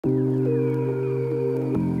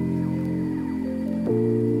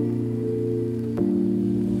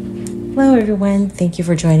Hello everyone, thank you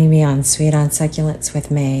for joining me on Sweet on Succulents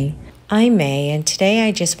with May. I'm May, and today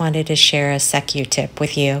I just wanted to share a Succu tip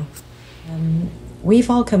with you.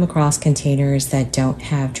 We've all come across containers that don't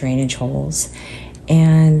have drainage holes,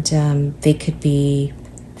 and they could be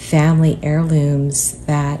family heirlooms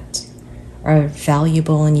that are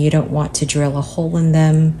valuable and you don't want to drill a hole in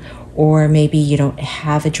them, or maybe you don't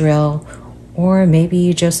have a drill, or maybe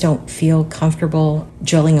you just don't feel comfortable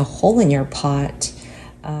drilling a hole in your pot.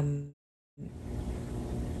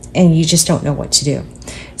 And you just don't know what to do.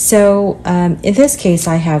 So in this case,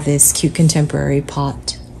 I have this cute contemporary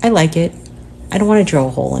pot. I like it. I don't want to drill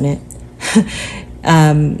a hole in it.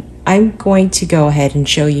 I'm going to go ahead and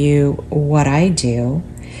show you what I do.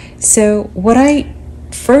 So what I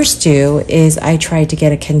first do is I try to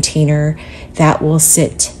get a container that will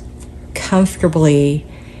sit comfortably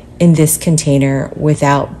in this container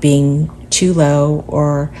without being too low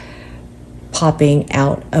or popping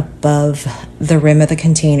out above the rim of the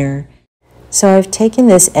container. So I've taken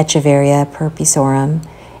this Echeveria purpusorum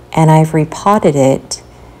and I've repotted it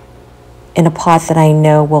in a pot that I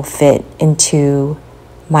know will fit into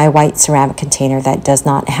my white ceramic container that does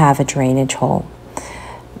not have a drainage hole.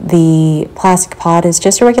 The plastic pot is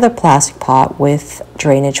just a regular plastic pot with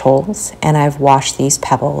drainage holes, and I've washed these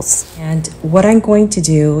pebbles. And what I'm going to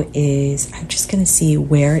do is I'm just going to see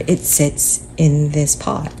where it sits in this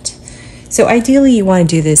pot. So ideally you want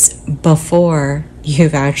to do this before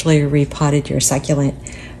you've actually repotted your succulent,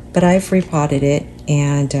 but I've repotted it,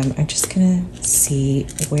 and I'm just going to see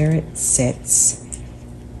where it sits.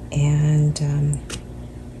 And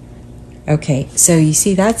okay, so you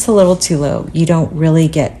see that's a little too low. You don't really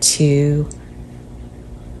get to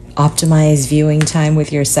optimize viewing time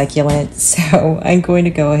with your succulent, so I'm going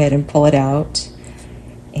to go ahead and pull it out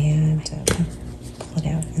and pull it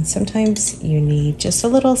out. And sometimes you need just a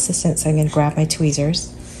little assistance. I'm going to grab my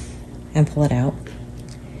tweezers and pull it out.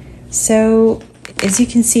 So as you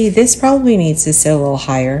can see, this probably needs to sit a little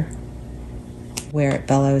higher where it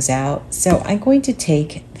bellows out. So I'm going to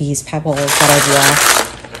take these pebbles that I've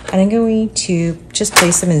washed and I'm going to just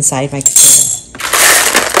place them inside my container.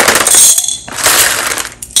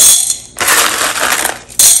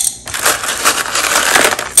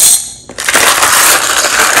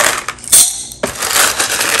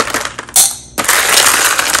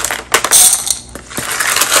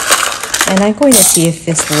 And I'm going to see if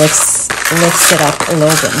this lifts it up a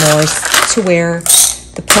little bit more to where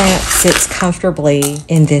the plant sits comfortably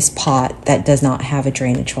in this pot that does not have a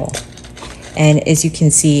drainage hole. And as you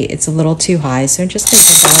can see, it's a little too high, so I'm just going to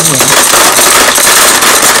put down here.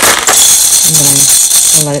 I'm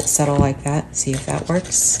going to let it settle like that, see if that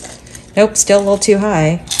works. Nope, still a little too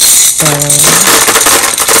high.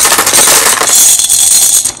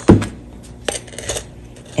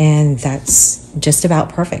 And that's just about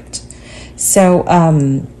perfect. So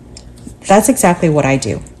that's exactly what I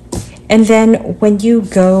do. And then when you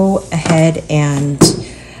go ahead and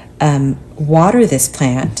water this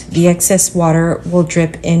plant, the excess water will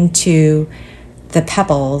drip into the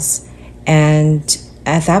pebbles, and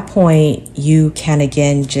at that point you can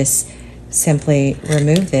again just simply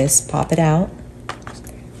remove this, pop it out,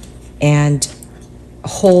 and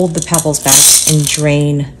hold the pebbles back and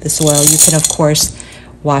drain the soil. You can of course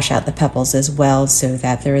wash out the pebbles as well so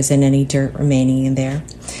that there isn't any dirt remaining in there.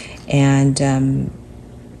 And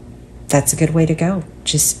that's a good way to go.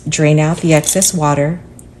 Just drain out the excess water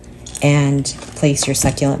and place your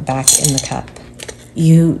succulent back in the cup.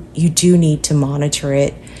 You do need to monitor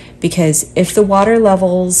it, because if the water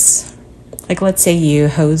levels, like let's say you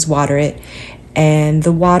hose water it and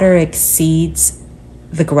the water exceeds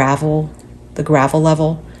the gravel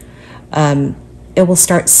level, it will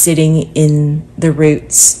start sitting in the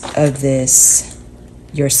roots of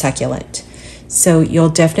your succulent. So you'll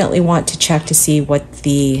definitely want to check to see what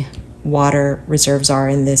the water reserves are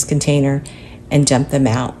in this container and dump them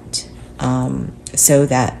out, so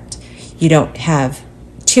that you don't have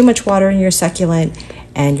too much water in your succulent,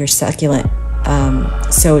 and your succulent,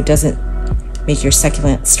 so it doesn't make your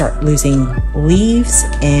succulent start losing leaves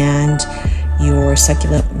and your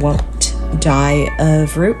succulent won't die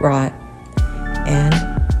of root rot.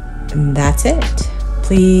 And that's it.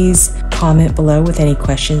 Please comment below with any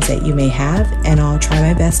questions that you may have, and I'll try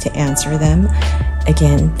my best to answer them.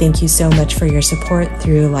 Again, thank you so much for your support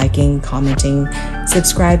through liking, commenting,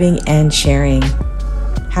 subscribing, and sharing.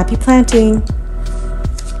 Happy planting!